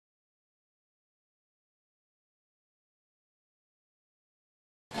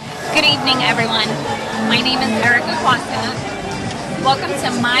evening, everyone. My name is Erica Costa. Welcome to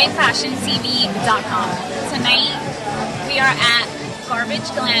myfashiontv.com. Tonight, we are at Garbage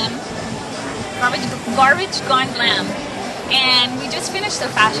Gone Glam. And we just finished the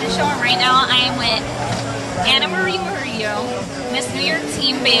fashion show, and right now I am with Anna Marie Murillo, Miss New York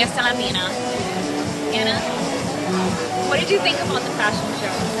Team Belleza Latina. Anna, what did you think about the fashion show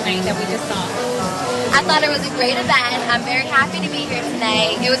tonight that we just saw? I thought it was a great event. I'm very happy to be here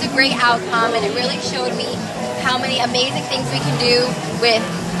tonight. It was a great outcome, and it really showed me how many amazing things we can do with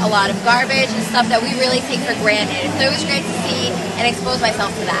a lot of garbage and stuff that we really take for granted. So it was great to see and expose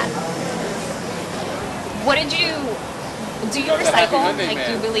myself to that. What did you do? You recycle? Like,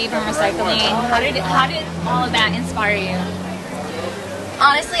 do you believe in recycling? How did all of that inspire you?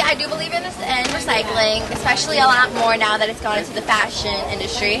 Honestly, I do believe in recycling, especially a lot more now that it's gone into the fashion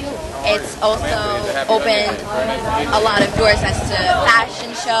industry. It's also opened a lot of doors as to fashion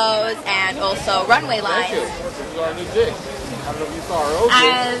shows and also runway lines.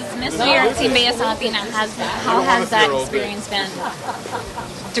 As Miss New York Team Belleza Latina, how has that experience been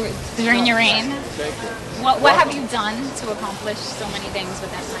during your reign? What have you done to accomplish so many things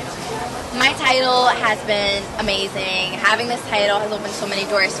with that title? My title has been amazing. Having this title has opened so many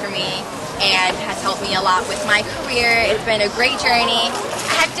doors for me and has helped me a lot with my career. It's been a great journey,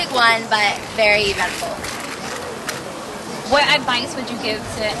 a hectic one, but very eventful. What advice would you give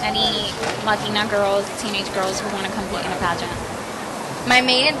to any Latina girls, teenage girls who want to compete in a pageant? My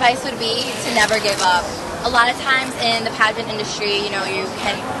main advice would be to never give up. A lot of times in the pageant industry, you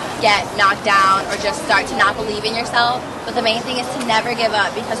can get knocked down or just start to not believe in yourself. But the main thing is to never give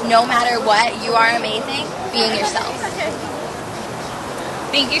up, because no matter what, you are amazing being yourself.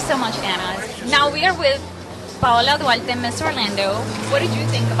 Thank you so much, Anna. Now we are with Paola Duarte, Miss Orlando. What did you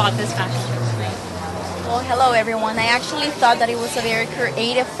think about this fashion show tonight? Well, hello everyone. I actually thought that it was a very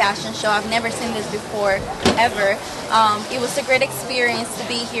creative fashion show. I've never seen this before, ever. It was a great experience to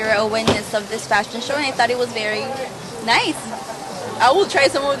be here, a witness of this fashion show, and I thought it was very nice. I will try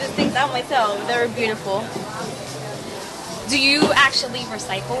some of these things out myself. They're beautiful. Do you actually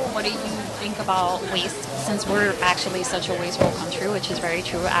recycle? What do you think about waste? Since we're actually such a wasteful country, which is very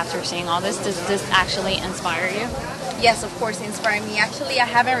true after seeing all this, does this actually inspire you? Yes, of course, it inspired me. Actually, I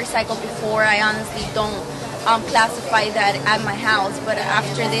haven't recycled before. I honestly don't classify that at my house, but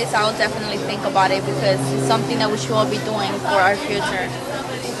after this, I'll definitely think about it, because it's something that we should all be doing for our future.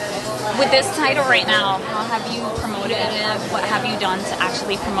 With this title right now, how have you promoted it? What have you done to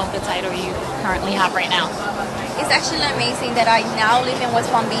actually promote the title you currently have right now? It's actually amazing that I now live in West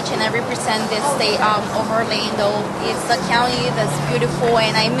Palm Beach and I represent this state of Orlando. It's a county that's beautiful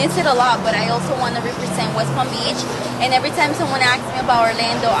and I miss it a lot, but I also want to represent West Palm Beach. And every time someone asks me about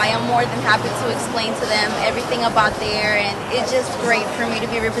Orlando, I am more than happy to explain to them everything about there, and it's just great for me to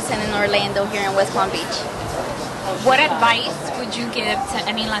be representing Orlando here in West Palm Beach. What advice would you give to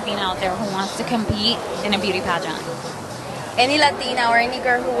any Latina out there who wants to compete in a beauty pageant? Any Latina or any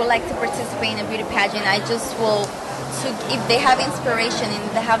girl who would like to participate in a beauty pageant, I just will, if they have inspiration and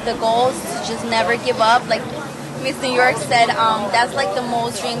they have the goals, to just never give up. Like Miss New York said, that's like the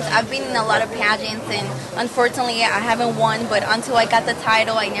most dreams. I've been in a lot of pageants and unfortunately I haven't won, but until I got the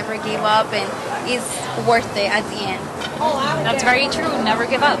title, I never gave up, and it's worth it at the end. That's very true. Never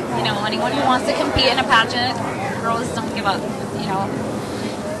give up. Anyone who wants to compete in a pageant, girls don't give up.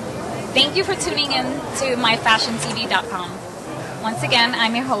 Thank you for tuning in to myfashiontv.com. Once again,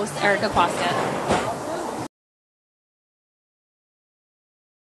 I'm your host, Erica Costa.